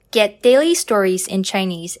Get daily stories in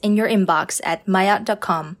Chinese in your inbox at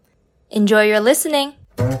maya.com. Enjoy your listening!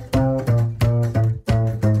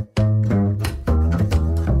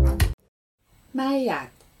 玛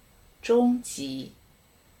雅终极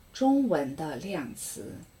中文的量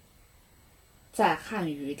词。在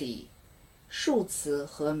汉语里，数词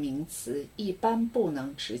和名词一般不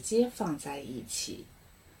能直接放在一起，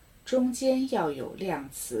中间要有量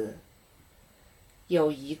词。有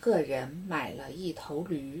一个人买了一头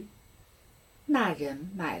驴，那人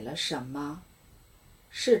买了什么？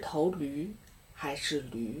是头驴还是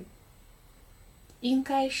驴？应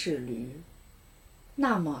该是驴。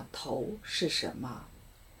那么头是什么？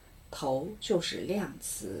头就是量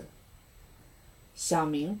词。小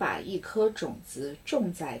明把一颗种子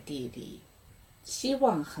种在地里，希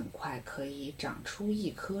望很快可以长出一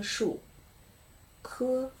棵树。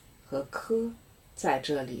棵和科在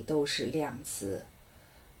这里都是量词，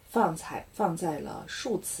放在了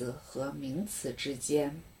数词和名词之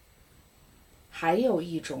间。还有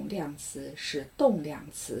一种量词是动量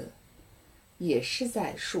词，也是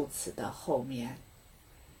在数词的后面，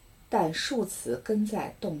但数词跟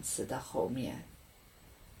在动词的后面。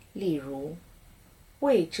例如，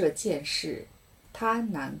为这件事他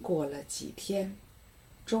难过了几天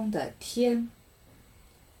中的天，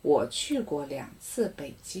我去过2次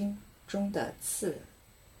北京中的次。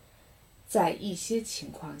在一些情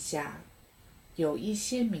况下，有一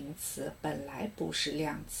些名词本来不是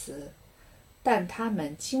量词，但它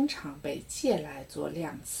们经常被借来做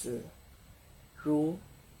量词，如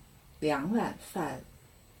2碗饭、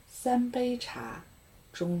3杯茶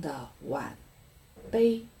中的碗、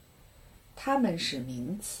杯，它们是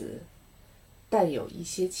名词，但有一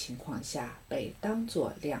些情况下被当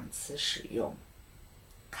作量词使用，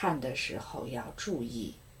看的时候要注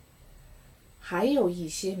意。还有一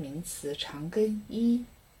些名词常跟一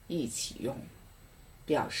起用，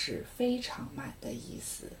表示非常满的意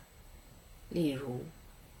思，例如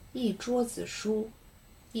一桌子书、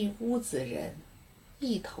一屋子人、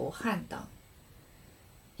一头汗等。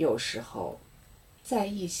有时候在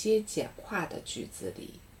一些简化的句子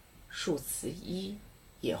里，数词一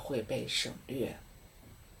也会被省略，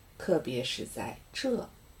特别是在这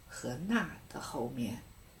和那的后面。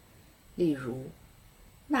例如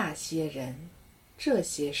那些人、这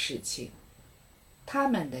些事情，他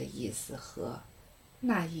们的意思和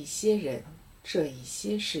那一些人、这一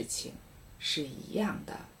些事情是一样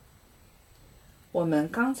的。我们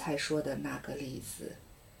刚才说的那个例子，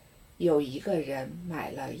有一个人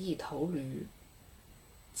买了一头驴，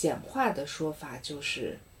简化的说法就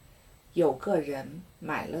是有个人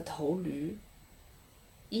买了头驴，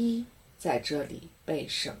一在这里被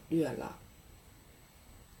省略了。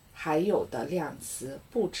还有的量词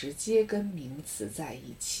不直接跟名词在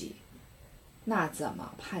一起，那怎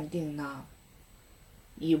么判定呢？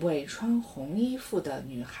一位穿红衣服的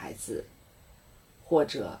女孩子，或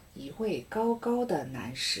者一位高高的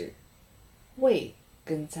男士，位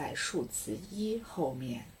跟在数词一后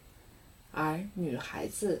面，而女孩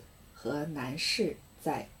子和男士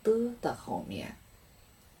在的后面，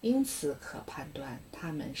因此可判断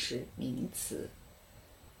它们是名词。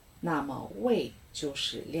那么位就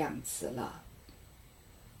是量词了。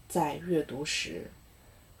在阅读时，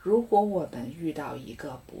如果我们遇到一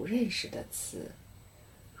个不认识的词，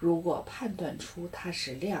如果判断出它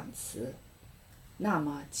是量词，那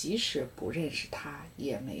么即使不认识它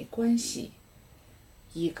也没关系。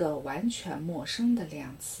一个完全陌生的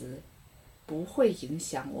量词不会影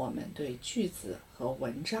响我们对句子和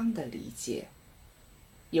文章的理解。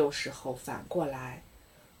有时候反过来，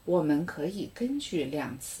我们可以根据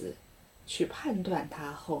量词去判断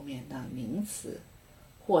它后面的名词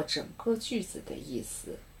或整个句子的意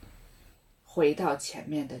思。回到前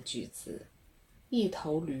面的句子，一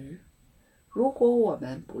头驴，如果我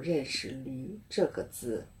们不认识驴这个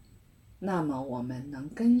字，那么我们能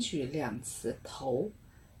根据量词头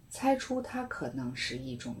猜出它可能是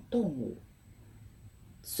一种动物。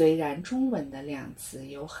虽然中文的量词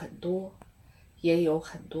有很多，也有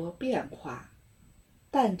很多变化，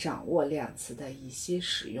但掌握量词的一些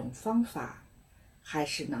使用方法，还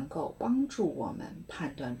是能够帮助我们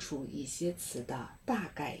判断出一些词的大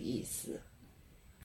概意思。